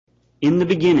In the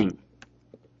beginning,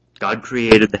 God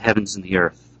created the heavens and the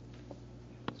earth.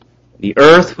 The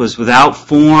earth was without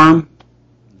form,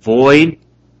 void.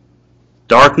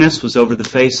 Darkness was over the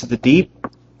face of the deep. The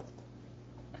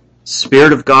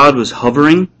Spirit of God was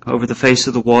hovering over the face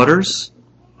of the waters.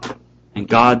 And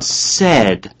God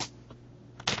said,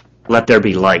 "Let there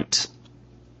be light."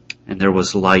 And there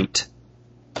was light.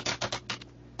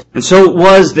 And so it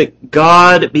was that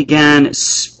God began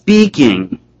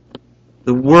speaking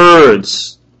the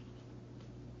words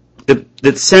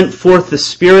that sent forth the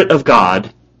Spirit of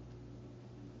God,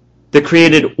 that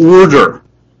created order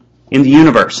in the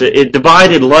universe. It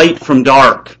divided light from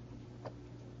dark,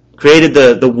 created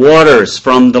the waters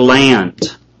from the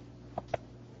land.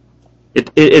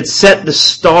 It set the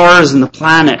stars and the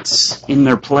planets in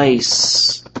their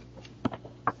place.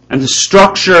 And the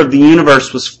structure of the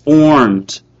universe was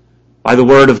formed by the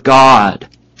Word of God.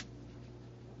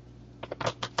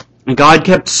 And God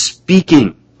kept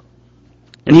speaking.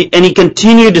 And he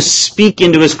continued to speak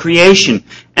into His creation.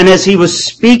 And as He was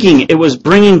speaking, it was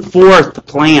bringing forth the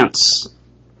plants,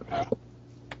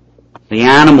 the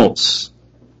animals,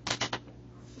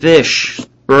 fish,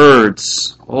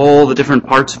 birds, all the different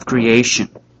parts of creation.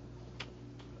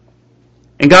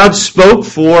 And God spoke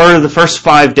for the first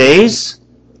 5 days.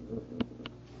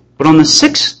 But on the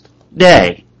 6th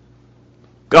day,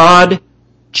 God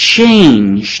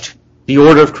changed the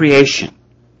order of creation.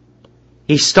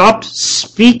 He stopped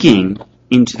speaking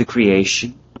into the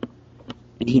creation,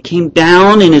 and He came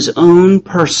down in His own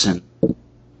person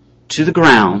to the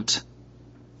ground.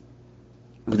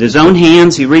 With His own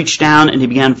hands, He reached down and He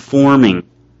began forming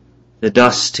the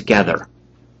dust together.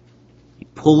 He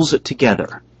pulls it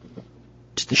together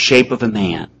to the shape of a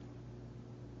man.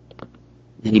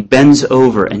 Then He bends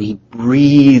over and He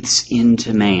breathes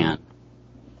into man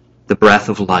the breath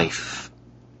of life.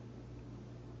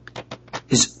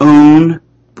 His own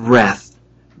breath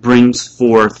brings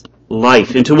forth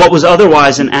life into what was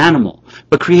otherwise an animal,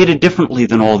 but created differently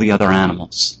than all the other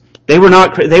animals. They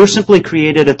were simply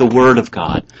created at the Word of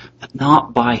God, but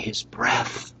not by His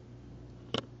breath.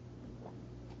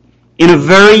 In a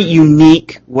very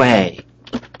unique way,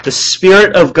 the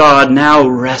Spirit of God now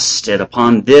rested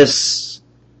upon this,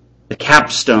 the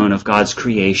capstone of God's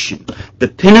creation. The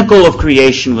pinnacle of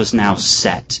creation was now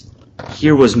set.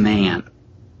 Here was man.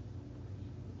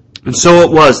 And so it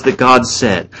was that God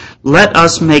said, "Let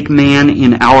us make man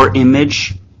in our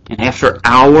image and after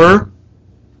our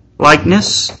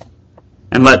likeness,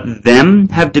 and let them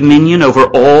have dominion over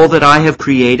all that I have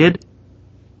created.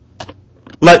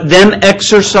 Let them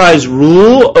exercise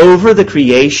rule over the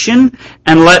creation,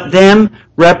 and let them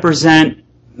represent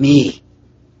me."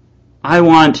 I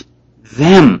want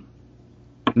them,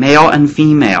 male and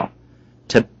female,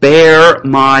 to bear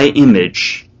my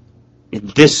image in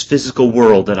this physical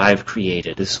world that I have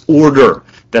created, this order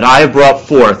that I have brought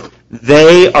forth.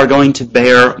 They are going to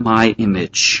bear my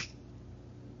image.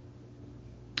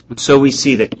 And so we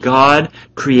see that God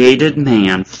created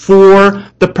man for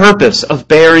the purpose of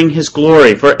bearing His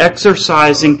glory, for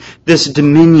exercising this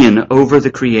dominion over the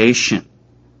creation.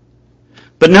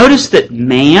 But notice that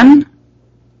man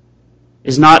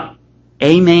is not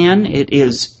a man, it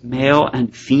is male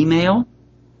and female.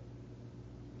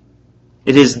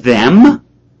 It is them.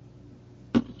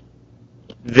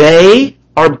 They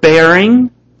are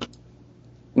bearing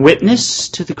witness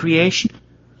to the creation.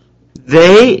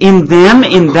 They, in them,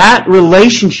 in that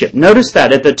relationship. Notice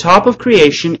that at the top of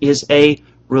creation is a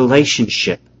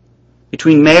relationship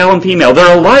between male and female.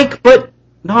 They're alike, but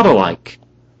not alike.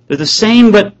 They're the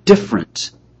same, but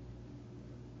different.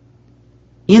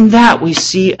 In that we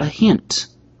see a hint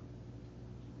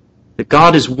that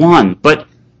God is one, but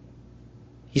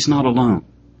He's not alone.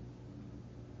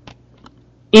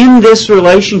 In this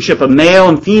relationship of male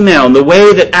and female, and the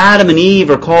way that Adam and Eve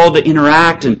are called to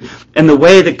interact, and the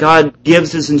way that God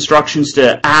gives His instructions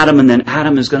to Adam, and then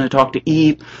Adam is going to talk to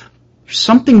Eve, there's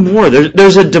something more.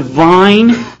 There's a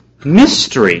divine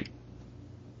mystery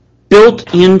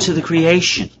built into the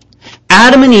creation.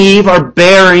 Adam and Eve are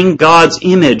bearing God's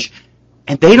image,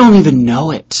 and they don't even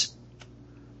know it.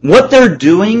 What they're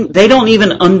doing, they don't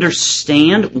even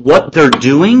understand what they're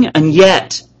doing, and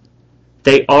yet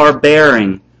they are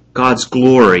bearing God's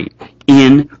glory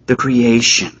in the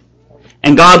creation.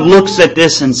 And God looks at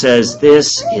this and says,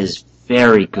 "This is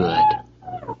very good."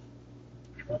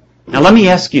 Now let me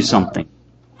ask you something.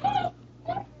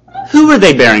 Who are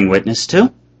they bearing witness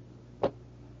to?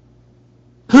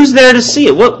 Who's there to see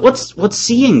it? What's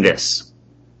seeing this?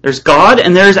 There's God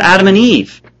and there's Adam and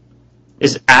Eve.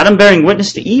 Is Adam bearing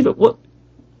witness to Eve?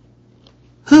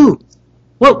 Who?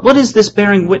 What is this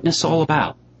bearing witness all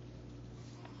about?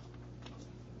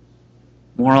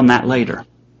 More on that later.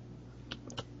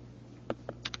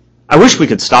 I wish we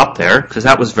could stop there, because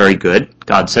that was very good.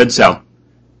 God said so.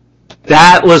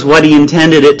 That was what He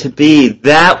intended it to be.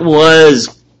 That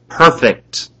was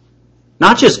perfect.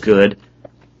 Not just good.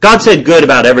 God said good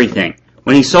about everything.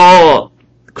 When He saw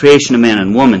the creation of man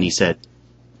and woman, He said,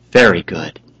 very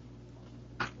good.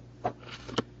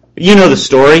 You know the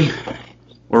story.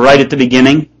 We're right at the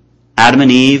beginning. Adam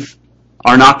and Eve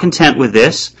are not content with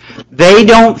this. They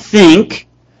don't think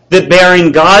that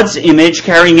bearing God's image,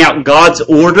 carrying out God's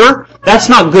order, that's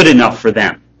not good enough for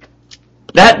them.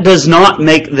 That does not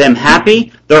make them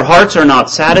happy. Their hearts are not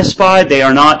satisfied. They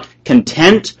are not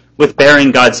content with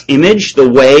bearing God's image the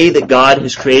way that God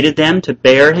has created them to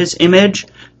bear His image.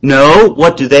 No,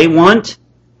 what do they want?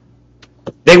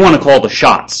 They want to call the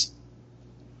shots.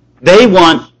 They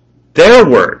want their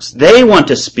words. They want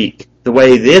to speak the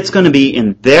way it's going to be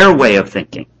in their way of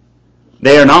thinking.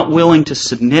 They are not willing to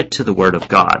submit to the Word of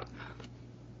God.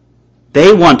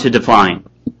 They want to define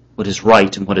what is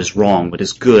right and what is wrong, what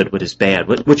is good, what is bad,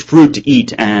 which fruit to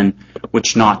eat and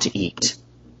which not to eat.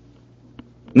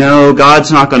 No,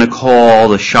 God's not going to call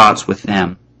the shots with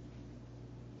them.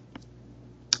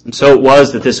 And so it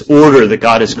was that this order that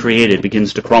God has created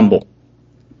begins to crumble.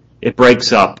 It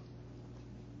breaks up.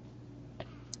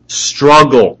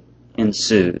 Struggle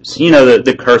ensues. You know,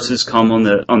 the curses come on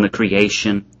the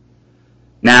creation.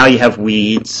 Now you have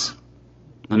weeds.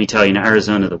 Let me tell you, in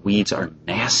Arizona, the weeds are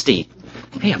nasty.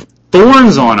 They have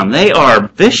thorns on them. They are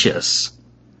vicious.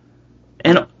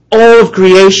 And all of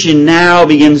creation now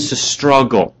begins to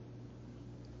struggle.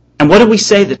 And what did we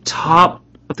say the top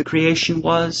of the creation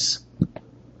was?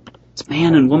 It's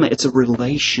man and woman. It's a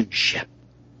relationship.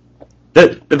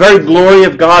 The very glory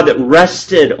of God that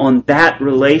rested on that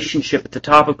relationship at the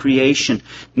top of creation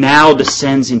now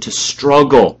descends into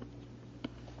struggle.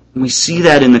 And we see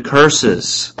that in the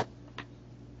curses.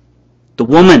 The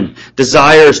woman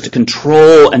desires to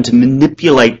control and to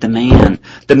manipulate the man.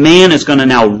 The man is going to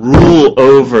now rule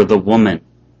over the woman.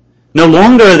 No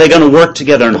longer are they going to work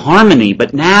together in harmony,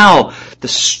 but now the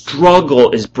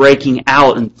struggle is breaking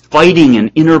out and fighting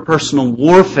and interpersonal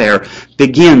warfare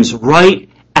begins right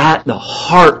at the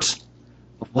heart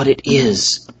of what it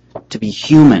is to be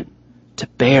human, to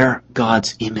bear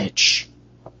God's image.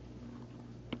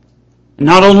 And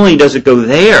not only does it go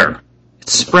there, it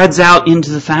spreads out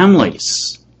into the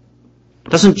families. It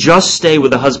doesn't just stay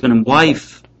with the husband and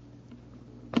wife.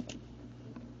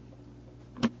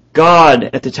 God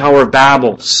at the Tower of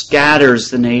Babel scatters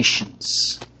the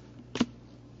nations.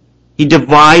 He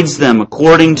divides them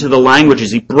according to the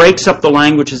languages. He breaks up the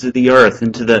languages of the earth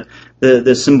into the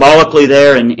symbolically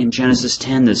there in Genesis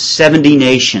 10, there's 70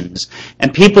 nations.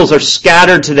 And peoples are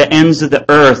scattered to the ends of the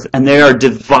earth, and they are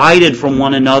divided from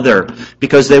one another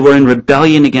because they were in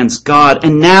rebellion against God.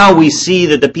 And now we see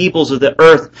that the peoples of the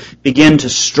earth begin to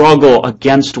struggle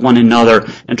against one another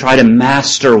and try to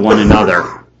master one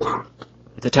another.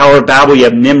 At the Tower of Babel, you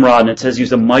have Nimrod, and it says he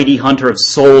was a mighty hunter of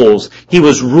souls. He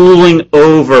was ruling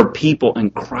over people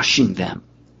and crushing them.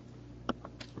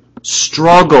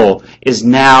 Struggle is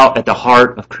now at the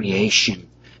heart of creation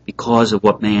because of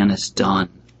what man has done.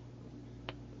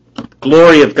 The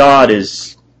glory of God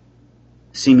is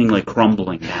seemingly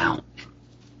crumbling down.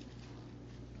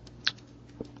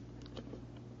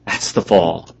 That's the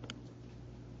fall.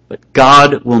 But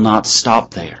God will not stop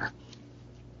there.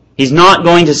 He's not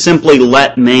going to simply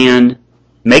let man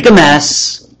make a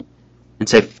mess and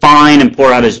say, fine, and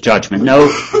pour out His judgment.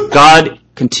 No, God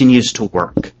continues to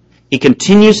work. He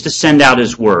continues to send out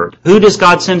His word. Who does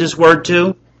God send His word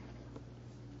to?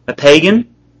 A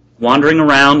pagan wandering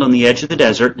around on the edge of the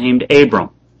desert named Abram.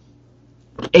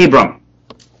 Abram,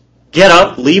 get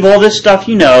up, leave all this stuff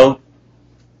you know,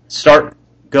 start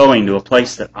going to a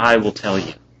place that I will tell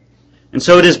you. And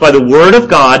so it is by the word of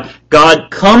God, God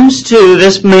comes to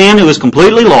this man who is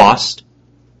completely lost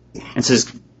and says,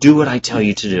 do what I tell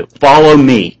you to do. Follow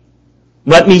me.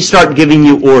 Let me start giving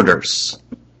you orders.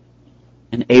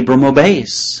 And Abram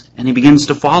obeys, and he begins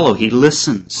to follow. He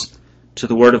listens to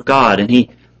the word of God, and he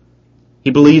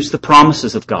believes the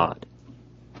promises of God.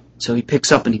 So he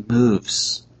picks up and he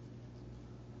moves.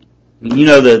 You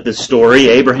know the story,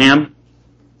 Abraham,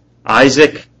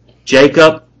 Isaac,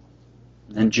 Jacob,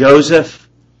 and then Joseph.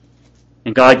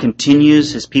 And God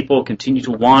continues, His people continue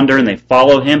to wander, and they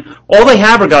follow Him. All they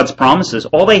have are God's promises.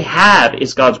 All they have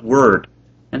is God's word.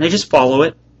 And they just follow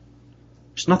it.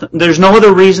 There's no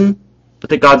other reason but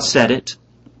that God said it.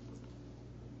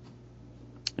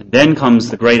 And then comes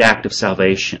the great act of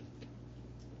salvation.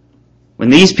 When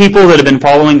these people that have been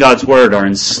following God's word are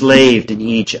enslaved in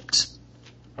Egypt,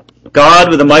 God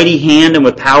with a mighty hand and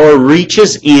with power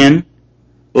reaches in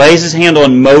lays his hand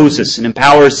on Moses and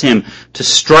empowers him to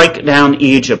strike down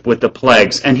Egypt with the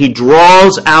plagues. And he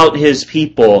draws out his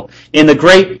people in the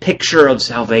great picture of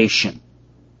salvation.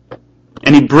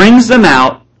 And he brings them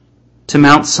out to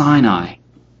Mount Sinai.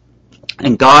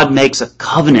 And God makes a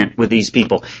covenant with these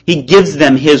people. He gives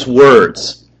them his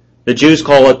words. The Jews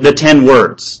call it the 10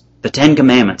 words, the 10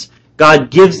 commandments. God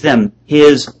gives them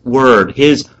his word,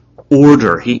 his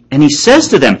order. And he says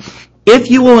to them,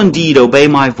 if you will indeed obey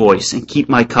my voice and keep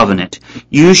my covenant,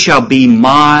 you shall be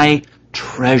my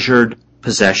treasured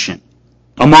possession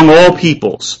among all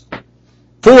peoples.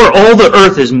 For all the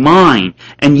earth is mine,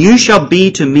 and you shall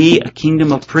be to me a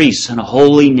kingdom of priests and a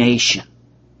holy nation.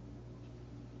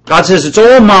 God says, it's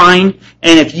all mine,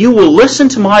 and if you will listen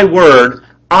to my word,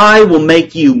 I will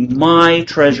make you my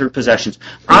treasured possessions.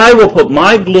 I will put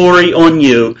my glory on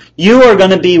you. You are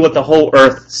going to be what the whole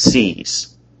earth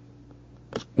sees.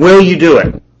 Will you do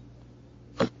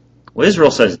it? Well,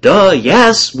 Israel says, duh,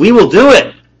 yes, we will do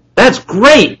it. That's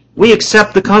great. We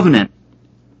accept the covenant.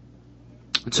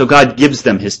 And so God gives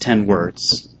them his 10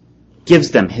 words,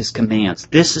 gives them his commands.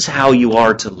 This is how you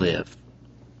are to live.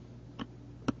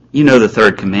 You know the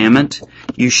third commandment.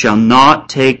 You shall not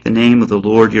take the name of the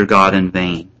Lord your God in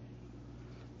vain.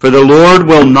 For the Lord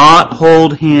will not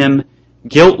hold him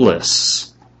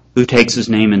guiltless who takes his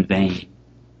name in vain.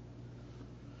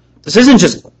 This isn't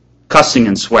just cussing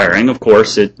and swearing. Of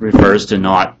course, it refers to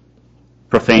not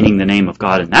profaning the name of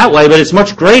God in that way, but it's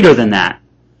much greater than that.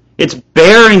 It's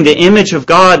bearing the image of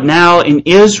God now in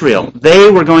Israel.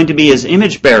 They were going to be his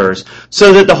image bearers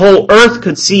so that the whole earth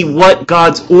could see what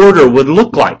God's order would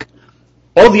look like.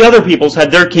 All the other peoples had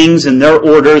their kings and their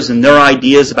orders and their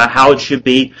ideas about how it should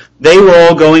be. They were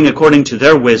all going according to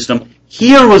their wisdom.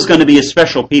 Here was going to be a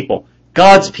special people,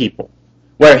 God's people,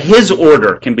 where his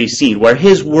order can be seen, where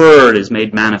his word is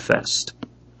made manifest.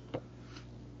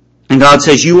 And God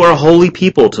says, you are a holy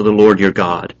people to the Lord your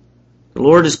God. The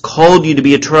Lord has called you to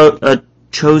be a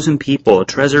chosen people, a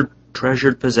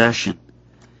treasured possession.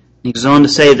 And he goes on to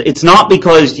say that it's not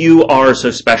because you are so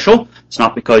special. It's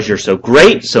not because you're so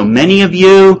great, so many of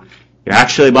you. You're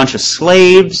actually a bunch of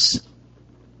slaves.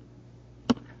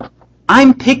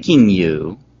 I'm picking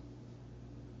you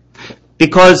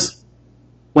because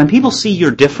when people see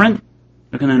you're different,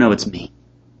 they're going to know it's me.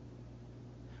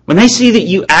 When they see that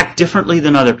you act differently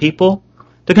than other people,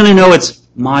 they're going to know it's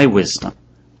my wisdom,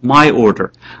 my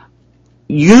order.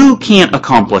 You can't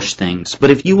accomplish things, but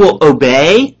if you will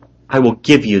obey, I will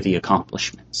give you the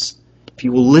accomplishments. If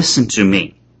you will listen to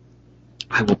me,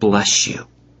 I will bless you.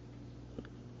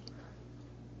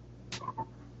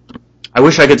 I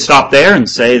wish I could stop there and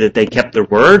say that they kept their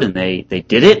word and they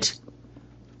did it.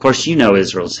 Of course, you know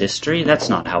Israel's history. That's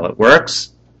not how it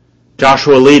works.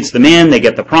 Joshua leads them in. They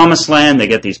get the promised land. They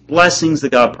get these blessings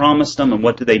that God promised them. And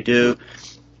what do?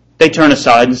 They turn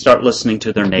aside and start listening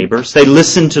to their neighbors. They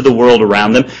listen to the world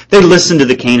around them. They listen to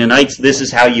the Canaanites. This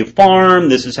is how you farm.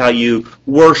 This is how you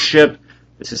worship.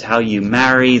 This is how you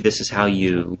marry. This is how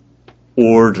you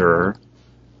order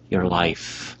your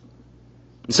life.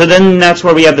 And so then that's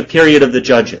where we have the period of the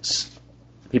judges.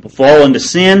 People fall into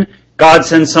sin. God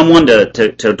sends someone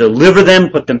to deliver them,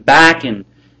 put them back, and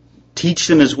teach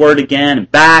them his word again,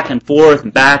 and back and forth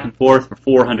for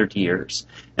 400 years.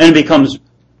 And it becomes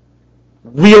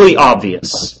really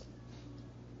obvious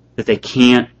that they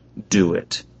can't do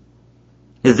it.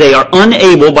 That they are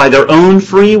unable by their own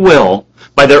free will,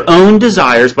 by their own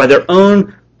desires, by their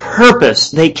own purpose,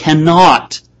 they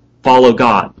cannot follow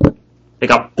God. They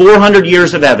got 400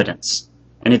 years of evidence,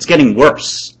 and it's getting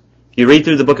worse. If you read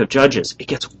through the book of Judges, it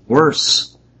gets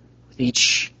worse.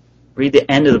 Read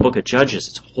the end of the book of Judges.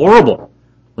 It's horrible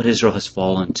what Israel has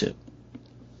fallen to.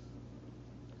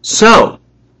 So,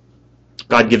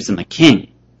 God gives them a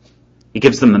king. He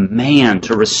gives them a man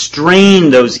to restrain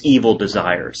those evil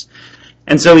desires.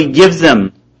 And so he gives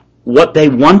them what they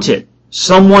wanted.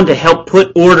 Someone to help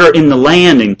put order in the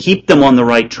land and keep them on the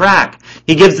right track.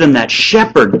 He gives them that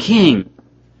shepherd king.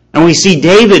 And we see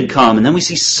David come, and then we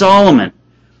see Solomon.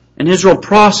 And Israel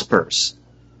prospers.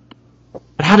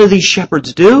 But how do these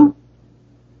shepherds do?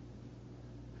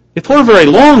 Before very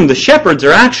long, the shepherds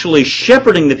are actually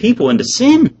shepherding the people into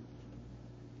sin.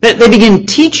 They begin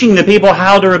teaching the people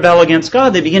how to rebel against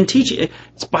God. They begin teaching,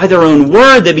 it's by their own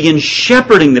word, they begin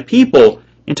shepherding the people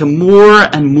into more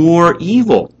and more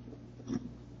evil.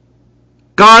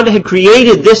 God had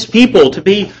created this people to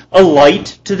be a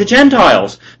light to the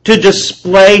Gentiles, to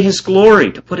display his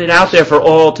glory, to put it out there for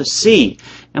all to see.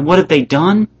 And what have they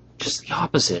done? Just the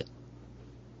opposite.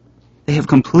 They have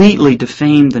completely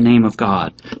defamed the name of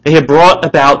God. They have brought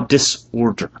about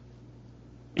disorder.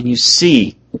 And you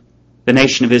see the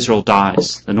nation of Israel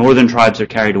dies. The northern tribes are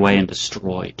carried away and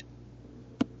destroyed.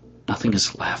 Nothing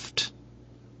is left.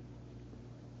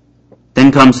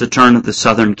 Then comes the turn of the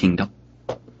southern kingdom.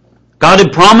 God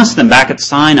had promised them back at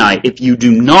Sinai, if you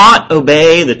do not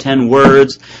obey the 10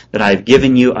 words that I have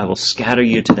given you, I will scatter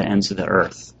you to the ends of the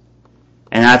earth.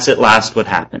 And that's at last what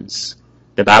happens.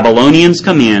 The Babylonians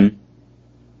come in,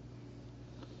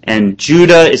 and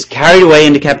Judah is carried away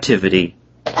into captivity,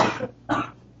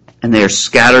 and they are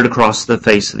scattered across the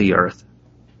face of the earth.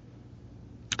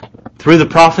 Through the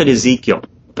prophet Ezekiel,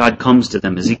 God comes to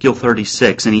them, Ezekiel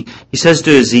 36, and he says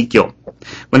to Ezekiel,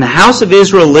 when the house of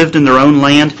Israel lived in their own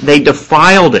land, they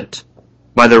defiled it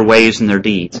by their ways and their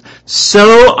deeds.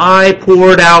 So I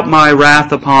poured out my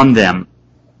wrath upon them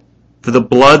for the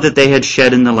blood that they had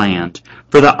shed in the land,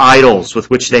 for the idols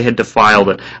with which they had defiled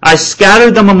it. I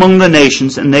scattered them among the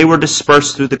nations, and they were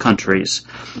dispersed through the countries.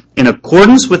 In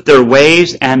accordance with their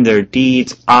ways and their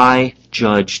deeds, I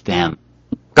judged them.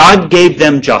 God gave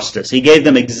them justice. He gave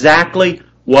them exactly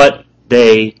what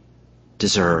they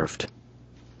deserved.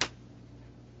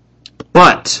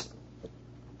 But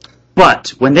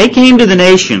when they came to the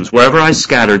nations, wherever I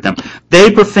scattered them,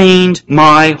 they profaned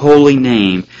my holy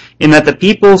name, in that the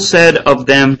people said of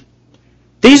them,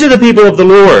 these are the people of the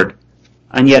Lord,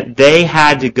 and yet they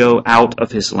had to go out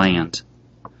of his land.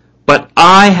 But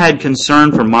I had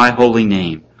concern for my holy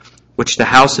name, which the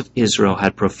house of Israel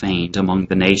had profaned among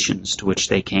the nations to which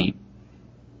they came.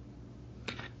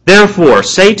 Therefore,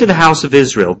 say to the house of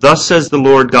Israel, thus says the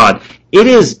Lord God, it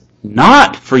is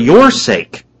not for your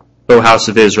sake, O house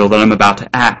of Israel, that I'm about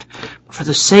to act, but for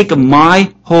the sake of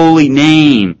my holy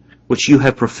name, which you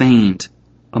have profaned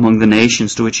among the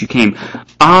nations to which you came.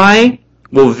 I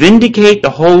will vindicate the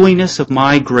holiness of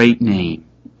my great name,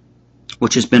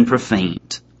 which has been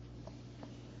profaned,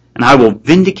 and I will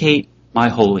vindicate my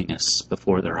holiness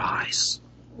before their eyes.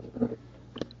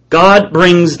 God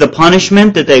brings the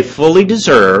punishment that they fully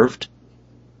deserved,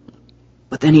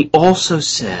 but then he also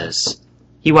says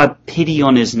he will have pity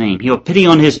on his name. He will have pity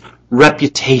on his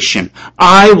reputation.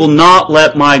 I will not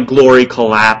let my glory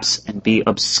collapse and be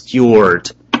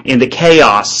obscured in the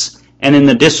chaos and in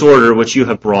the disorder which you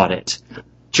have brought it.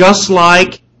 Just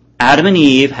like Adam and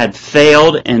Eve had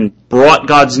failed and brought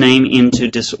God's name into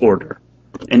disorder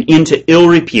and into ill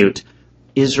repute,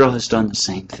 Israel has done the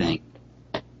same thing.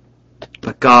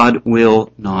 But God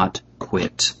will not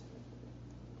quit.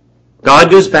 God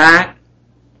goes back,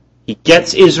 he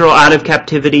gets Israel out of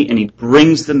captivity, and he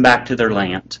brings them back to their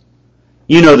land.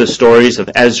 You know the stories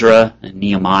of Ezra and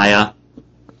Nehemiah,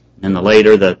 and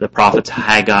later the prophets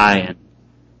Haggai and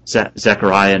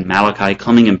Zechariah and Malachi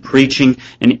coming and preaching,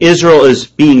 and Israel is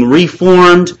being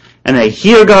reformed, and they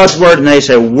hear God's word, and they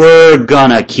say, we're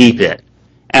gonna keep it.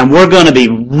 And we're gonna be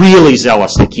really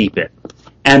zealous to keep it.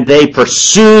 And they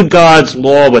pursued God's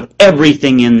law with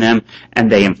everything in them,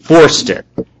 and they enforced it,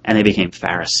 and they became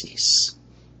Pharisees.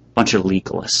 A bunch of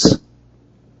legalists.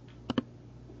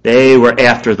 They were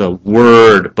after the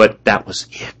word, but that was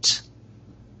it.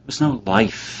 There was no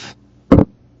life.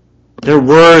 Their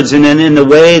words and in the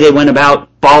way they went about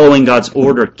following God's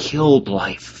order killed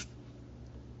life.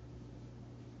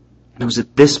 And it was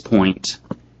at this point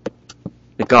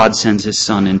that God sends his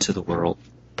Son into the world.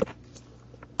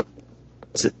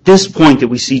 It's at this point that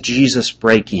we see Jesus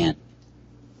break in.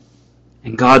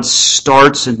 And God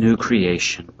starts a new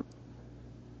creation.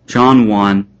 John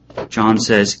 1, John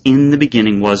says, in the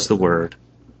beginning was the Word.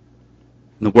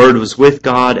 And the Word was with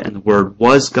God, and the Word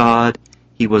was God.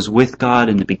 He was with God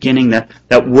in the beginning.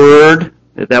 That word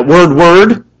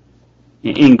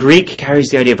in Greek carries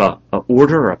the idea of a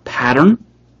order or a pattern.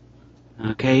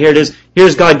 Okay, here it is.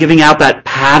 Here's God giving out that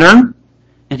pattern.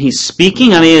 And he's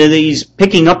speaking. I mean, he's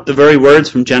picking up the very words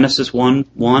from Genesis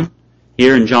 1:1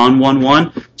 here in John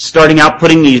 1:1, starting out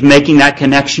making that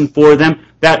connection for them.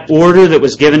 That order that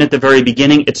was given at the very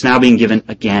beginning, it's now being given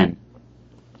again.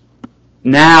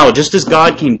 Now, just as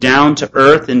God came down to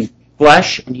earth in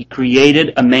flesh, and he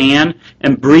created a man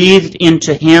and breathed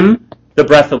into him the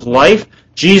breath of life,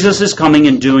 Jesus is coming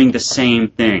and doing the same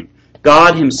thing.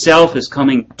 God himself is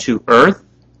coming to earth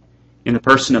in the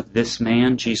person of this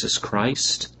man, Jesus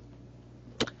Christ.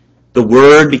 The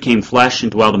Word became flesh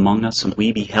and dwelt among us, and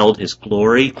we beheld his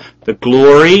glory. The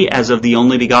glory as of the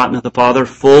only begotten of the Father,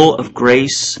 full of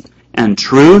grace and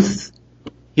truth.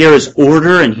 Here is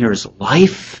order and here is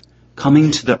life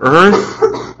coming to the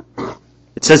earth.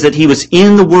 It says that he was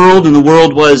in the world and the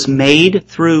world was made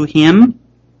through him.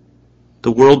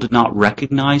 The world did not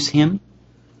recognize him.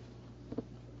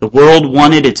 The world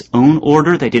wanted its own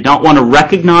order. They did not want to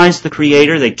recognize the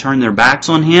Creator. They turned their backs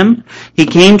on Him. He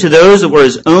came to those that were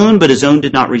His own, but His own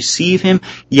did not receive Him.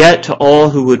 Yet to all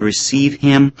who would receive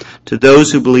Him, to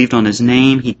those who believed on His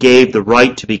name, He gave the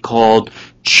right to be called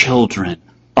children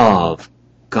of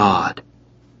God.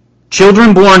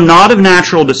 Children born not of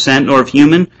natural descent, nor of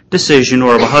human decision,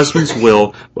 or of a husband's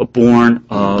will, but born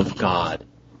of God.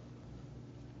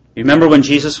 You remember when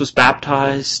Jesus was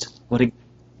baptized?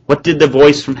 What did the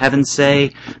voice from heaven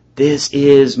say? This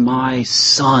is my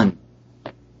Son.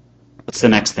 What's the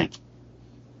next thing?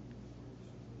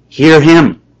 Hear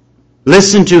Him.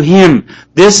 Listen to Him.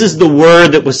 This is the word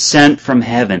that was sent from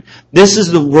heaven. This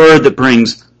is the word that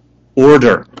brings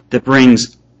order, that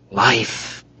brings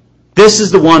life. This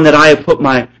is the one that I have put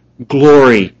my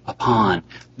glory upon.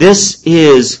 This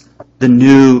is the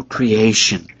new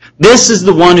creation. This is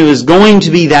the one who is going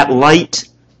to be that light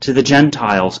to the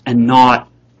Gentiles and not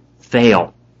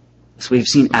fail. So we've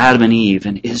seen Adam and Eve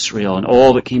and Israel and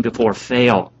all that came before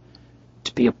fail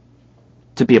to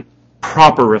be a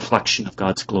proper reflection of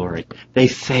God's glory. They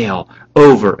fail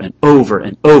over and over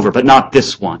and over, but not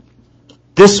this one.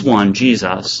 This one,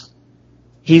 Jesus,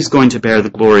 He's going to bear the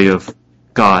glory of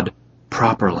God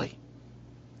properly.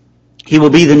 He will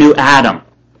be the new Adam.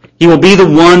 He will be the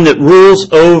one that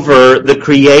rules over the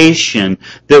creation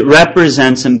that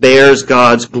represents and bears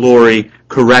God's glory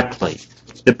correctly.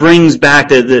 That brings back,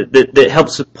 that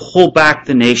helps to pull back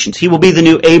the nations. He will be the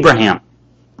new Abraham.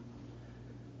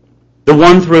 The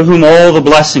one through whom all the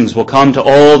blessings will come to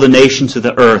all the nations of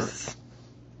the earth.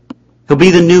 He'll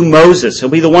be the new Moses. He'll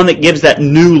be the one that gives that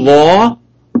new law.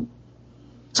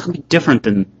 It's going to be different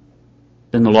than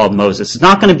the law of Moses. It's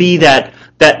not going to be that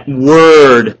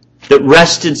word that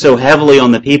rested so heavily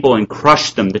on the people and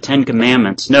crushed them, the Ten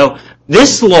Commandments. No,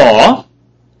 this law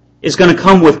is going to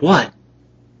come with what?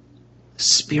 The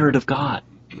Spirit of God.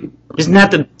 Isn't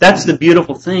that's the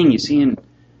beautiful thing you see in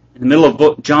the middle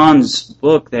of John's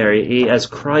book there. He has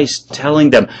Christ telling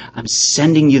them, I'm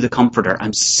sending you the Comforter.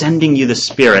 I'm sending you the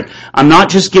Spirit. I'm not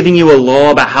just giving you a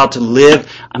law about how to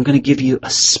live. I'm going to give you a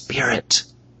Spirit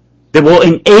that will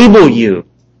enable you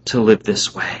to live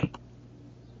this way.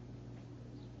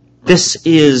 This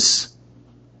is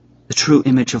the true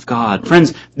image of God.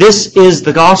 Friends, this is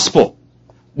the gospel.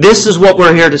 This is what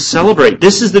we're here to celebrate.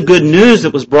 This is the good news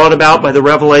that was brought about by the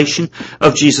revelation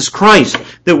of Jesus Christ.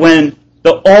 That when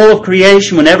all of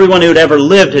creation, when everyone who had ever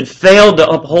lived had failed to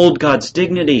uphold God's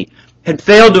dignity, had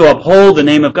failed to uphold the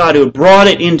name of God, who had brought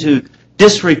it into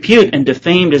disrepute and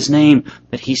defamed His name,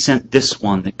 that He sent this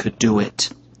one that could do it.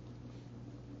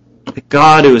 The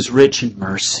God who is rich in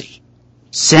mercy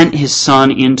sent His Son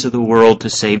into the world to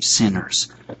save sinners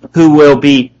who will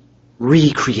be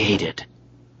recreated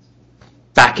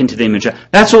back into the image.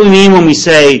 That's what we mean when we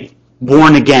say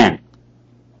born again.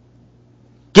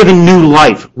 Given new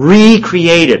life,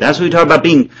 recreated. That's what we talk about,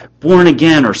 being born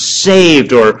again or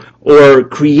saved or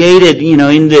created,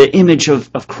 in the image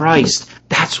of Christ.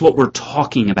 That's what we're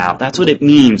talking about. That's what it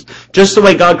means. Just the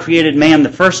way God created man the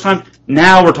first time,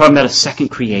 now we're talking about a second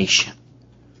creation.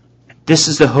 This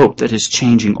is the hope that is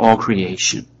changing all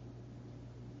creation.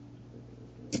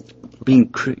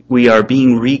 We are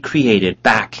being recreated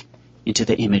back into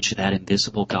the image of that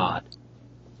invisible God.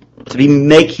 To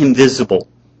make Him visible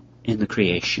in the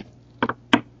creation.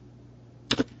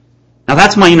 Now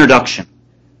that's my introduction.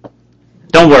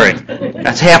 Don't worry.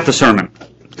 That's half the sermon.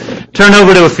 Turn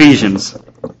over to Ephesians.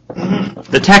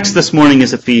 The text this morning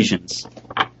is Ephesians.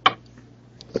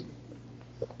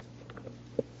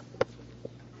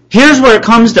 Here's where it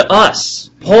comes to us.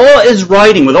 Paul is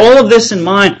writing, with all of this in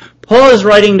mind, Paul is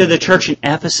writing to the church in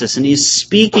Ephesus, and he's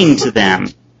speaking to them.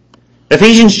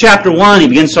 Ephesians chapter 1, he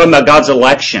begins talking about God's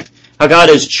election, how God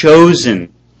has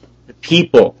chosen the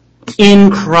people in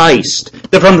Christ.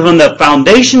 That from the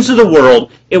foundations of the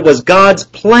world, it was God's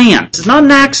plan. It's not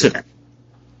an accident.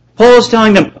 Paul is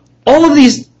telling them, all of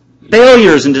these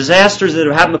failures and disasters that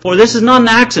have happened before, this is not an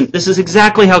accident. This is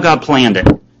exactly how God planned it.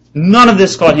 None of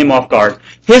this caught Him off guard.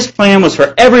 His plan was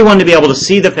for everyone to be able to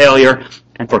see the failure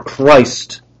and for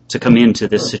Christ to come into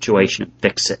this situation and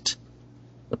fix it.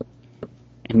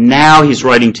 And now he's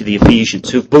writing to the Ephesians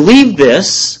who've believed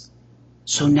this,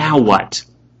 so now what?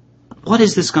 What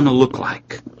is this going to look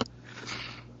like?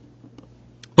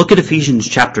 Look at Ephesians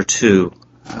chapter 2.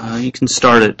 You can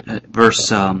start at verse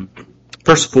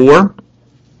 4.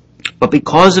 But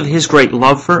because of His great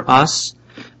love for us,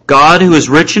 God, who is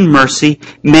rich in mercy,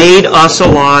 made us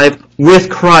alive with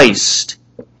Christ,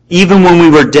 even when we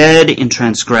were dead in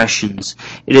transgressions.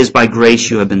 It is by grace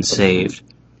you have been saved.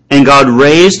 And God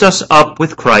raised us up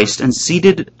with Christ and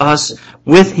seated us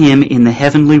with Him in the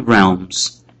heavenly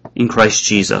realms in Christ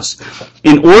Jesus,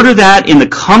 in order that in the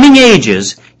coming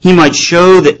ages he might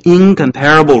show the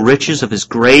incomparable riches of his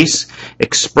grace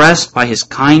expressed by his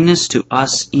kindness to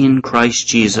us in Christ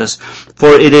Jesus.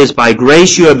 For it is by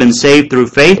grace you have been saved through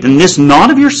faith, and this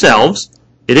not of yourselves.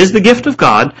 It is the gift of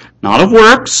God, not of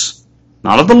works,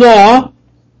 not of the law,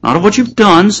 not of what you've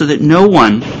done, so that no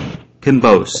one can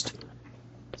boast.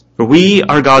 For we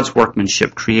are God's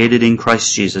workmanship, created in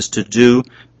Christ Jesus to do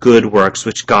good works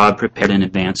which God prepared in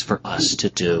advance for us to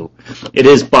do. It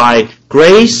is by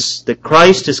grace that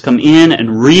Christ has come in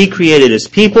and recreated his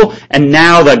people, and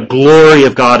now the glory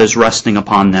of God is resting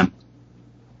upon them.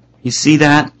 You see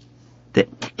that? That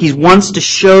he wants to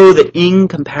show the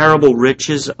incomparable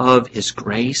riches of his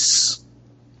grace.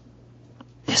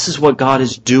 This is what God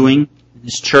is doing in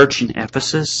his church in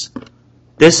Ephesus.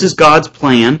 This is God's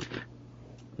plan.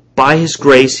 By his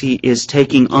grace, he is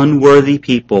taking unworthy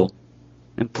people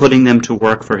and putting them to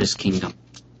work for his kingdom.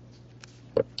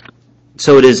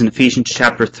 So it is in Ephesians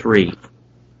chapter 3.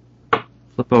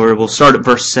 Flip over. We'll start at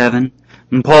verse 7.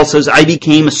 And Paul says, I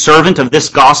became a servant of this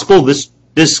gospel, this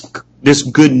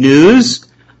good news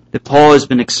that Paul has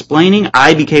been explaining.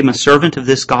 I became a servant of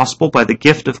this gospel by the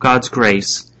gift of God's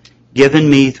grace given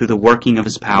me through the working of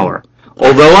his power.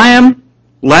 Although I am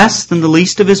less than the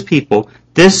least of his people,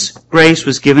 this grace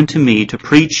was given to me to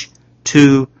preach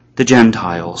to the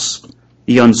Gentiles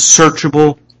the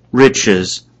unsearchable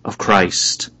riches of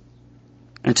Christ,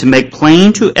 and to make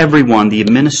plain to everyone the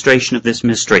administration of this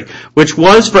mystery, which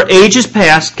was for ages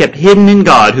past kept hidden in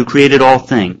God who created all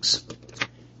things.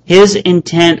 His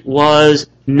intent was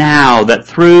now that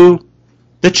through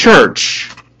the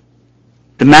church,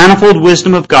 the manifold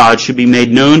wisdom of God should be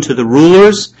made known to the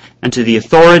rulers and to the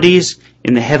authorities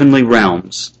in the heavenly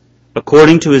realms,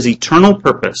 according to his eternal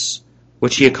purpose,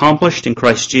 which he accomplished in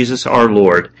Christ Jesus our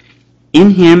Lord.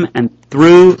 In him and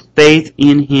through faith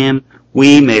in him,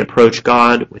 we may approach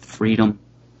God with freedom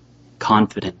and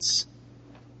confidence.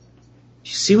 Do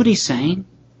you see what he's saying?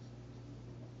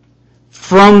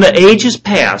 From the ages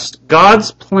past,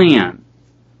 God's plan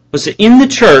was that in the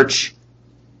church,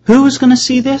 who was going to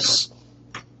see this?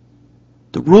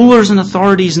 The rulers and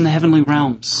authorities in the heavenly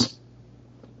realms.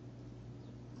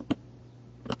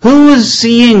 Who was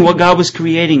seeing what God was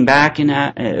creating back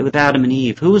with Adam and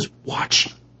Eve? Who was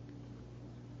watching?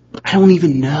 I don't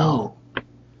even know.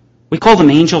 We call them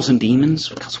angels and demons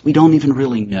because we don't even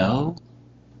really know.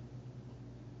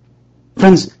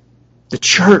 Friends, the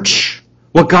church,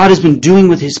 what God has been doing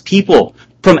with his people,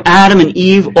 from Adam and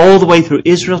Eve all the way through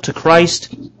Israel to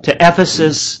Christ, to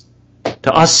Ephesus,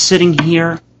 to us sitting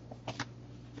here,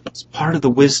 it's part of the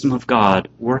wisdom of God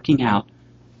working out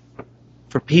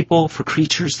for people, for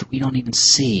creatures that we don't even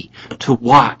see, to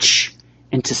watch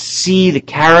and to see the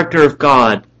character of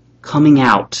God coming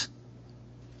out.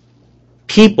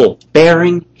 People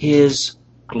bearing his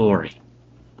glory.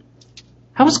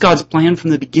 That was God's plan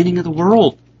from the beginning of the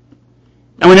world.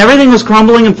 And when everything was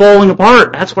crumbling and falling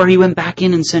apart, that's where he went back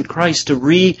in and sent Christ to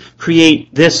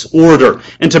recreate this order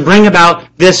and to bring about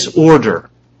this order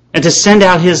and to send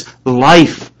out his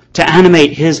life to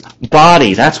animate his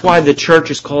body. That's why the church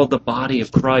is called the body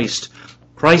of Christ.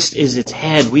 Christ is its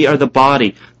head. We are the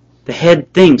body. The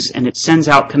head thinks and it sends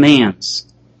out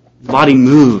commands. The body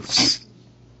moves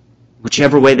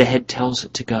whichever way the head tells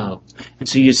it to go. And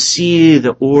so you see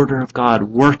the order of God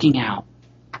working out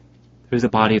through the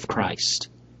body of Christ.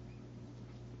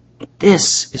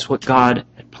 This is what God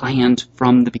had planned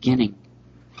from the beginning.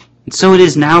 And so it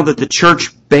is now that the church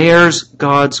bears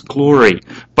God's glory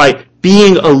by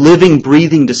being a living,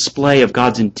 breathing display of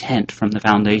God's intent from the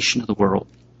foundation of the world.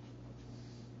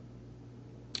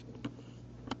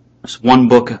 There's one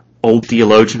book, old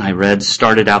theologian I read,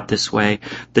 started out this way.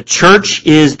 The church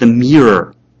is the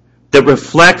mirror that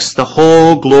reflects the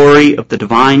whole glory of the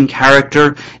divine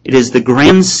character. It is the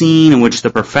grand scene in which the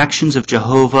perfections of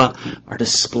Jehovah are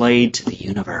displayed to the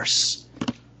universe.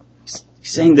 He's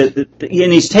saying that,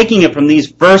 and he's taking it from these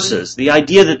verses, the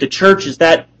idea that the church is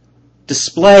that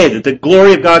display, that the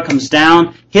glory of God comes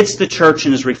down, hits the church,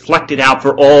 and is reflected out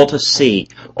for all to see.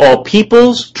 All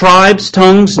peoples, tribes,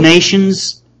 tongues,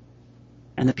 nations,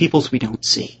 and the peoples we don't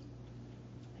see.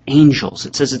 Angels.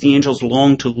 It says that the angels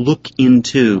long to look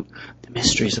into the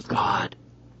mysteries of God.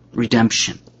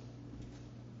 Redemption.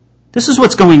 This is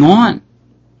what's going on.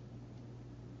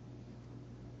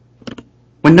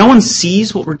 When no one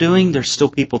sees what we're doing, there's still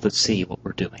people that see what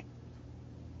we're doing.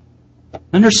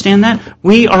 Understand that?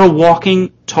 We are a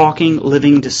walking, talking,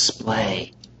 living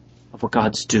display of what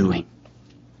God's doing.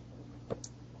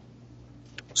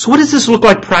 So what does this look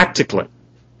like practically?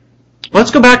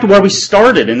 Let's go back to where we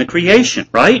started in the creation,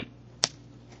 right?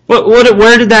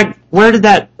 Where did that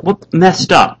what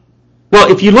messed up? Well,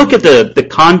 if you look at the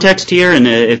context here in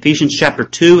Ephesians chapter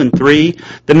 2 and 3,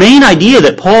 the main idea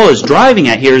that Paul is driving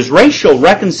at here is racial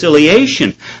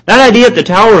reconciliation. That idea at the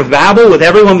Tower of Babel, with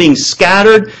everyone being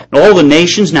scattered and all the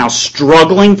nations now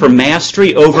struggling for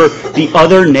mastery over the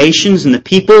other nations and the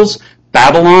peoples,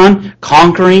 Babylon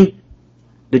conquering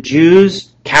the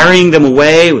Jews, carrying them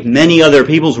away with many other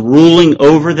peoples ruling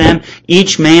over them,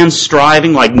 each man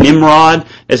striving like Nimrod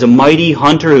as a mighty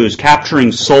hunter who's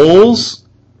capturing souls.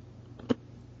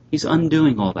 He's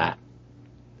undoing all that.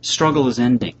 The struggle is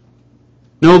ending.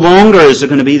 No longer is there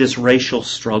going to be this racial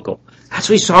struggle. That's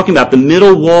what he's talking about, the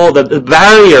middle wall, the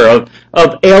barrier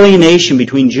of alienation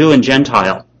between Jew and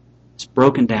Gentile. It's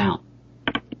broken down.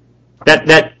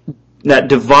 That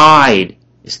divide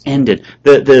is ended.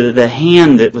 The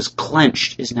hand that was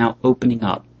clenched is now opening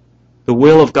up. The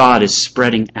will of God is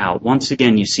spreading out. Once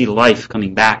again, you see life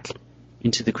coming back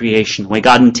into the creation, the way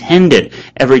God intended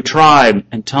every tribe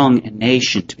and tongue and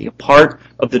nation to be a part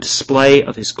of the display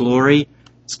of His glory.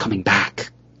 It's coming back.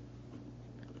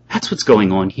 That's what's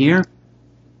going on here.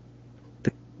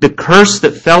 The curse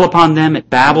that fell upon them at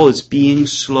Babel is being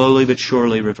slowly but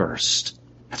surely reversed.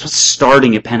 That's what's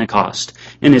starting at Pentecost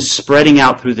and is spreading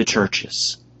out through the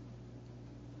churches.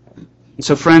 And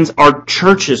so, friends, our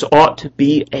churches ought to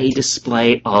be a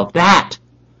display of that.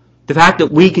 The fact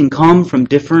that we can come from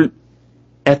different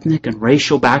ethnic and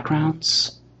racial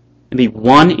backgrounds and be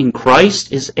one in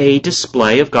Christ is a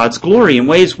display of God's glory in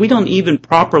ways we don't even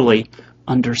properly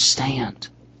understand.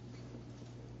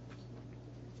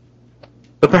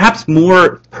 But perhaps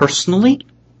more personally,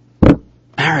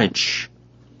 marriage.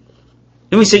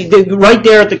 Then we see right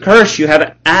there at the curse, you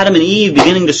have Adam and Eve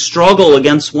beginning to struggle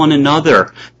against one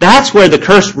another. That's where the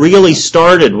curse really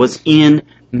started, was in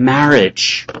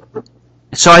marriage.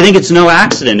 So I think it's no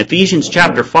accident. Ephesians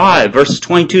chapter 5, verses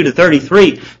 22 to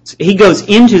 33, he goes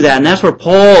into that, and that's where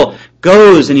Paul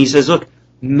goes, and he says, look,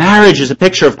 marriage is a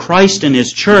picture of Christ and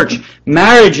His church.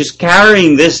 Marriage is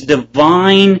carrying this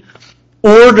divine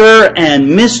order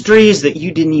and mysteries that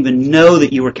you didn't even know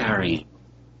that you were carrying.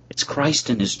 It's Christ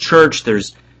and His church.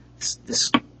 There's this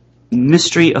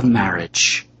mystery of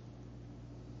marriage.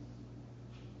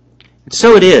 And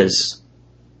so it is,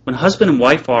 when husband and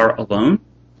wife are alone,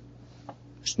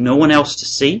 there's no one else to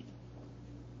see,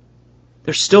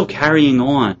 they're still carrying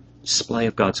on the display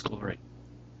of God's glory.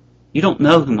 You don't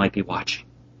know who might be watching.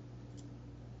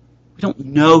 We don't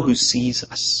know who sees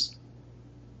us.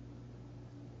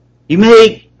 You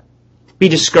may be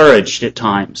discouraged at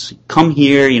times. Come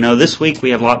here, this week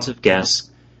we have lots of guests.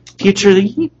 Future,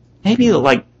 maybe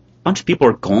like a bunch of people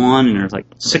are gone and there's like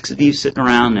 6 of you sitting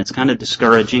around and it's kind of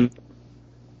discouraging.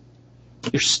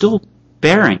 You're still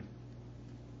bearing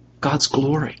God's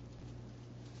glory.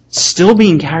 It's still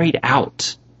being carried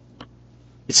out.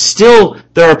 It's still,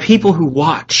 there are people who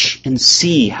watch and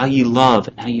see how you love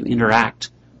and how you interact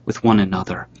with one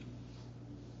another.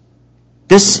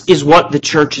 This is what the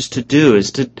church is to do,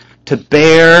 is to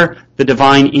bear the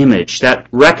divine image, that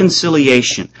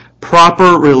reconciliation,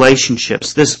 proper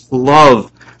relationships, this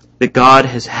love that God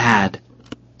has had.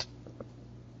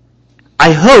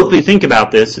 I hope you think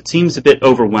about this. It seems a bit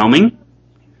overwhelming.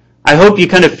 I hope you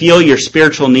kind of feel your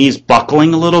spiritual knees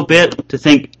buckling a little bit to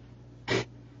think,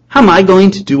 how am I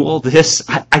going to do all this?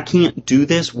 I can't do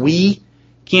this. We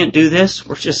can't do this.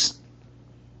 We're just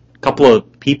a couple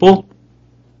of people.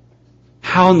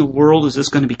 How in the world is this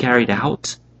going to be carried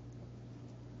out?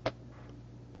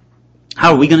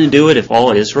 How are we going to do it if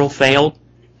all Israel failed?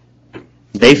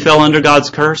 They fell under God's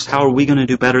curse. How are we going to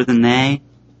do better than they?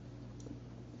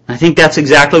 I think that's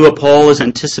exactly what Paul is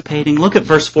anticipating. Look at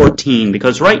verse 14,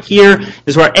 because right here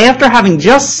is where, after having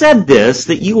just said this,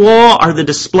 that you all are the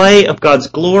display of God's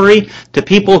glory to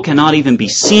people who cannot even be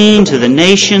seen, to the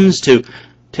nations, to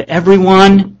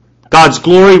everyone. God's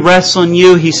glory rests on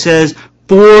you. He says,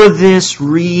 for this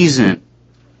reason,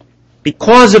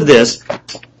 because of this,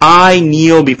 I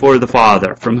kneel before the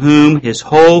Father, from whom His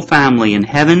whole family in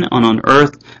heaven and on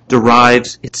earth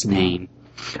derives its name.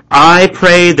 I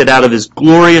pray that out of His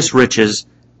glorious riches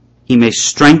He may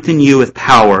strengthen you with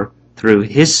power through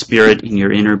His Spirit in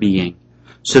your inner being,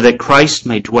 so that Christ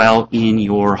may dwell in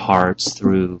your hearts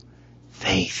through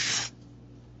faith.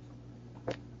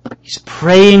 He's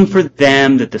praying for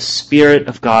them that the Spirit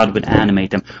of God would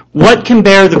animate them. What can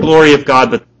bear the glory of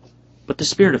God but the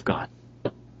Spirit of God?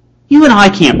 You and I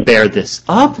can't bear this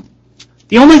up.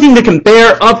 The only thing that can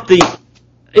bear up the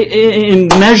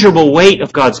immeasurable weight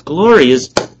of God's glory is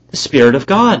the Spirit of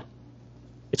God.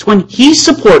 It's when He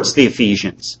supports the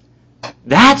Ephesians.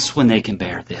 That's when they can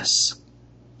bear this.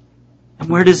 And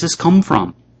where does this come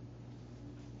from?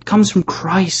 It comes from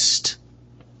Christ.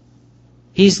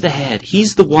 He's the head.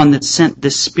 He's the one that sent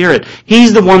this Spirit.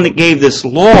 He's the one that gave this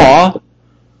law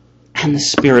and the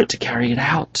Spirit to carry it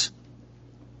out.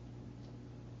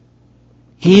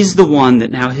 He's the one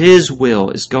that now His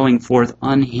will is going forth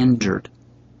unhindered.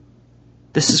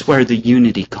 This is where the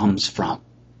unity comes from.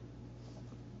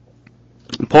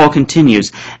 And Paul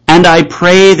continues, "And I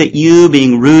pray that you,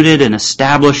 being rooted and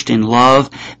established in love,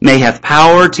 may have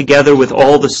power together with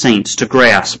all the saints to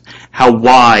grasp how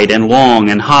wide and long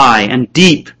and high and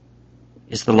deep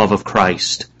is the love of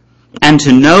Christ, and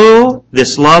to know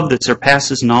this love that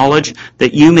surpasses knowledge,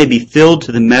 that you may be filled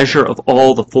to the measure of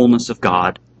all the fullness of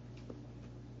God."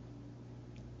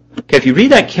 Okay, if you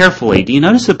read that carefully, do you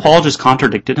notice that Paul just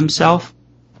contradicted himself?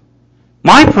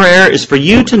 My prayer is for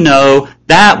you to know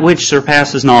that which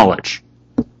surpasses knowledge.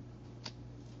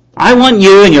 I want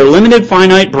you in your limited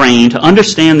finite brain to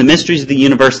understand the mysteries of the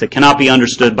universe that cannot be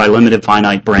understood by limited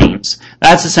finite brains.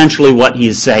 That's essentially what he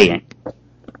is saying.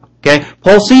 Okay?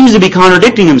 Paul seems to be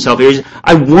contradicting himself here. He says,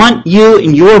 I want you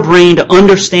in your brain to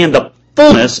understand the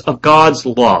fullness of God's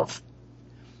love.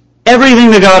 Everything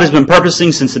that God has been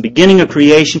purposing since the beginning of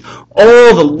creation,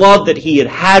 all the love that He had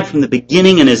had from the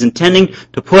beginning and is intending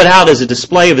to put out as a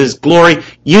display of His glory,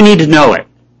 you need to know it.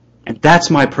 And that's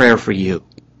my prayer for you,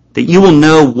 that you will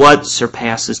know what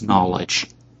surpasses knowledge.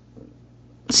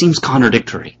 It seems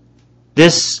contradictory.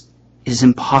 This is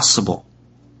impossible.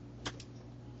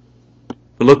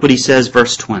 But look what he says,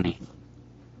 verse 20.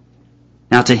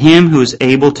 "Now to Him who is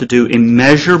able to do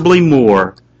immeasurably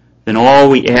more than all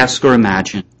we ask or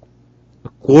imagine,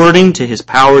 according to His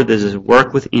power that is at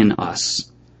work within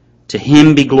us, to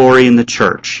Him be glory in the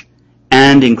church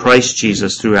and in Christ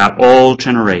Jesus throughout all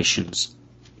generations,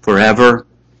 forever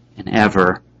and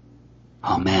ever.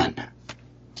 Amen."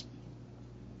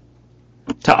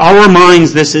 To our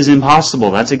minds, this is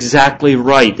impossible. That's exactly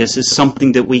right. This is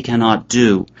something that we cannot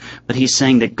do. But he's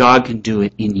saying that God can do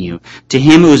it in you. To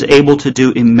Him who is able to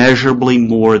do immeasurably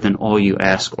more than all you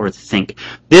ask or think.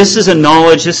 This is a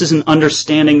knowledge, this is an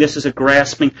understanding, this is a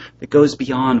grasping that goes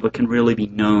beyond what can really be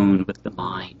known with the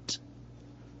mind.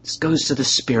 This goes to the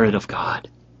Spirit of God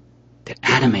that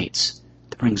animates,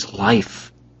 that brings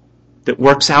life, that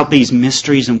works out these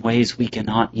mysteries in ways we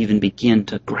cannot even begin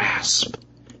to grasp.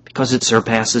 Because it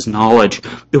surpasses knowledge,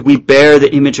 that we bear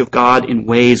the image of God in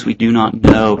ways we do not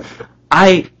know.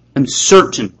 I am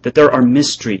certain that there are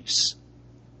mysteries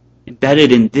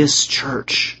embedded in this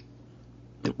church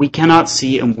that we cannot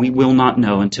see and we will not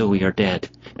know until we are dead.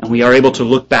 And we are able to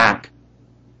look back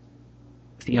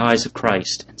with the eyes of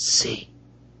Christ and see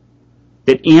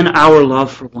that in our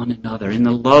love for one another, in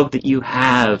the love that you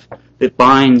have that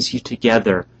binds you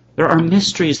together, there are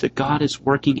mysteries that God is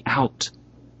working out.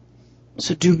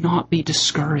 So do not be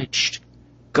discouraged.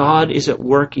 God is at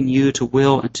work in you to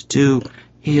will and to do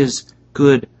His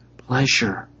good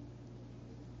pleasure.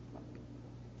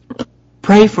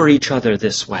 Pray for each other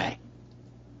this way.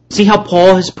 See how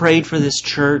Paul has prayed for this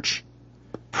church?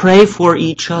 Pray for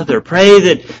each other. Pray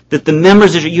that the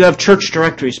members of you have church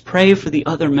directories. Pray for the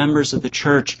other members of the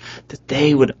church that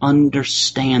they would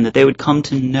understand, that they would come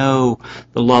to know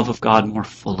the love of God more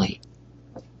fully.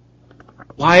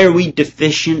 Why are we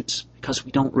deficient? Because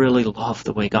we don't really love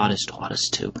the way God has taught us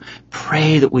to.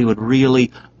 Pray that we would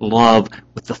really love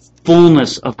with the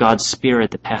fullness of God's Spirit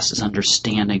that passes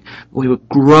understanding. We would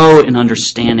grow in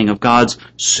understanding of God's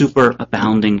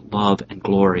superabounding love and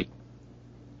glory.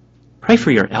 Pray for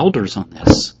your elders on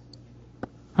this.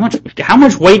 How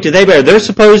much weight do they bear? They're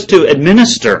supposed to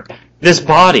administer this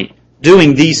body,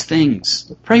 doing these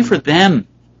things. Pray for them,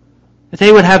 that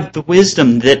they would have the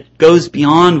wisdom that goes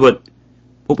beyond what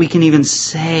we can even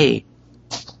say.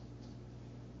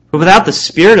 But without the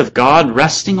Spirit of God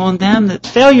resting on them, that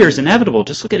failure is inevitable.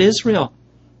 Just look at Israel.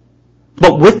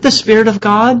 But with the Spirit of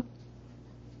God,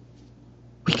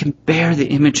 we can bear the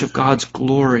image of God's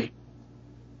glory.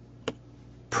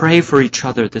 Pray for each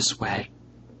other this way.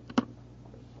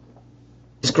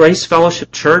 Is Grace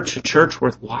Fellowship Church a church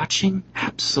worth watching?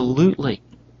 Absolutely.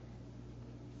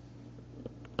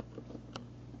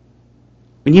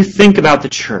 When you think about the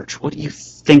church, what do you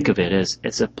think of it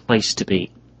as a place to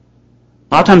be?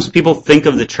 A lot of times people think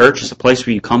of the church as a place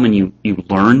where you come and you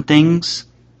learn things.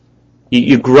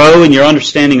 You grow in your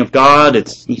understanding of God.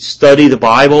 You study the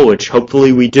Bible, which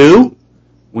hopefully we do.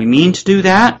 We mean to do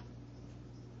that.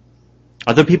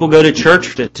 Other people go to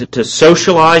church to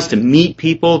socialize, to meet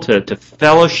people, to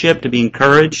fellowship, to be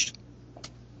encouraged,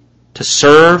 to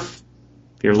serve.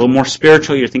 If you're a little more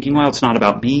spiritual, you're thinking, well, it's not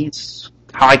about me. It's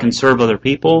how I can serve other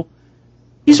people.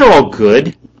 These are all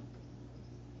good.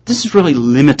 This is really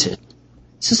limited.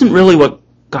 This isn't really what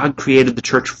God created the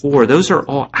church for. Those are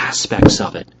all aspects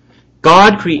of it.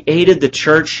 God created the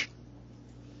church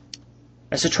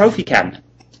as a trophy cabinet.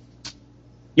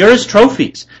 You're His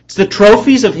trophies. It's the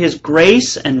trophies of His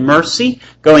grace and mercy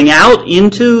going out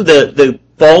into the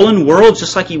fallen world,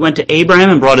 just like He went to Abraham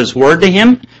and brought His word to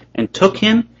him and took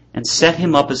him and set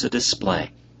him up as a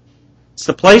display. It's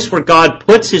the place where God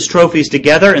puts His trophies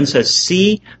together and says,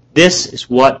 see, this is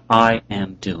what I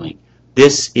am doing.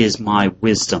 This is my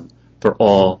wisdom for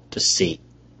all to see.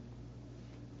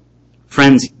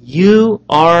 Friends, you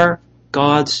are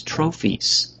God's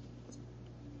trophies.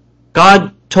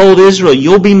 God told Israel,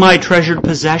 you'll be my treasured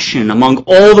possession among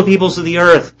all the peoples of the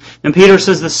earth. And Peter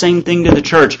says the same thing to the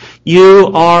church.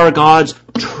 You are God's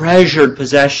treasured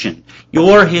possession.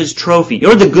 You're His trophy.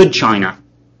 You're the good china.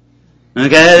 Okay,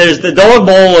 there's the dog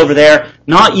bowl over there.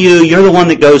 Not you. You're the one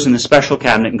that goes in the special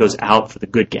cabinet and goes out for the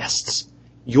good guests.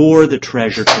 You're the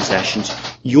treasured possessions.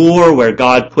 You're where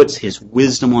God puts His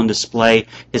wisdom on display,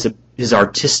 His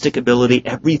artistic ability,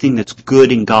 everything that's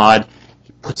good in God,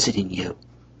 He puts it in you.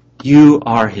 You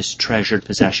are His treasured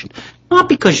possession. Not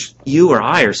because you or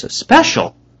I are so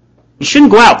special. You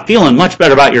shouldn't go out feeling much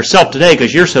better about yourself today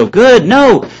because you're so good.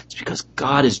 No, it's because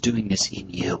God is doing this in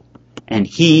you. And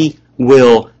He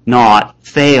will not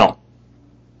fail.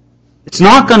 It's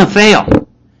not going to fail.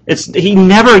 He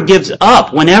never gives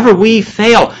up. Whenever we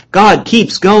fail, God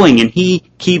keeps going and He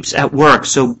keeps at work.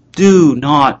 So do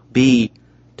not be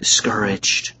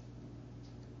discouraged.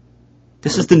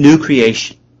 This is the new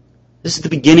creation. This is the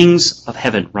beginnings of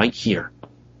heaven right here.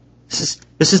 This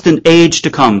is the age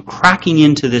to come, cracking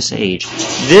into this age.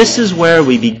 This is where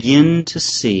we begin to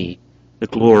see the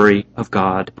glory of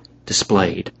God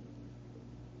displayed.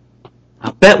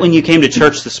 I'll bet when you came to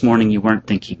church this morning you weren't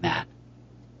thinking that.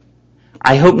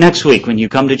 I hope next week when you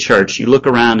come to church you look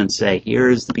around and say,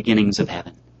 here's the beginnings of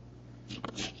heaven.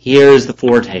 Here's the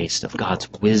foretaste of God's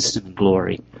wisdom and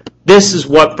glory. This is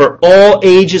what for all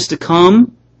ages to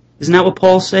come, isn't that what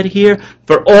Paul said here?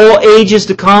 For all ages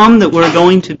to come that we're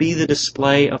going to be the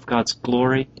display of God's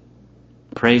glory.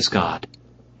 Praise God.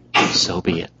 So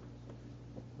be it.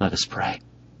 Let us pray.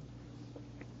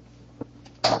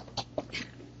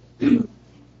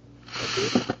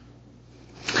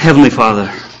 Heavenly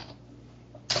Father,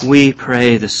 we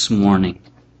pray this morning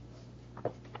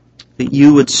that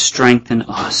You would strengthen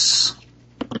us.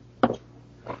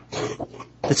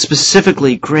 That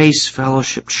specifically Grace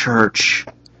Fellowship Church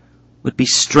would be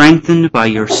strengthened by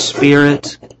Your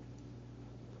Spirit,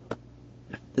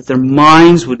 that their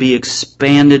minds would be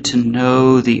expanded to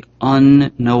know the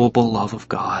unknowable love of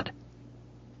God,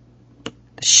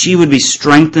 that she would be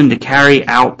strengthened to carry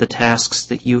out the tasks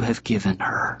that You have given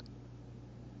her.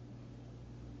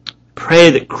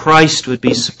 Pray that Christ would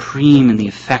be supreme in the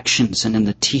affections and in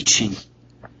the teaching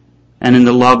and in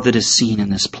the love that is seen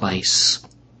in this place.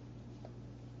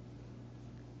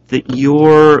 That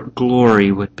Your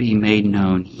glory would be made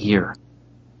known here.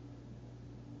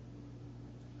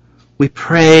 We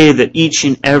pray that each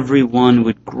and every one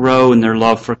would grow in their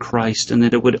love for Christ and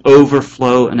that it would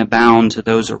overflow and abound to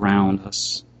those around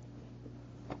us.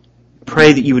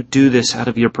 Pray that You would do this out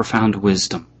of Your profound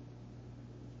wisdom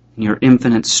and Your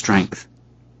infinite strength,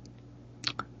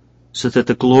 so that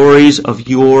the glories of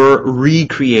Your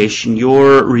recreation,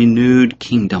 Your renewed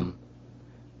kingdom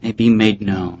may be made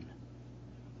known.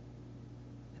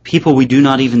 People we do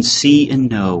not even see and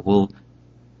know will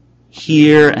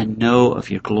hear and know of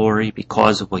Your glory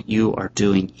because of what You are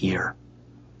doing here.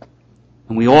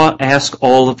 And we all ask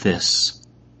all of this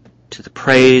to the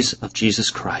praise of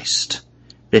Jesus Christ,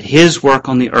 that His work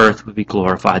on the earth would be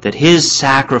glorified, that His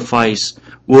sacrifice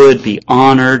would be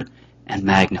honored and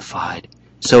magnified.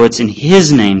 So it's in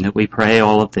His name that we pray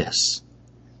all of this.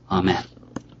 Amen.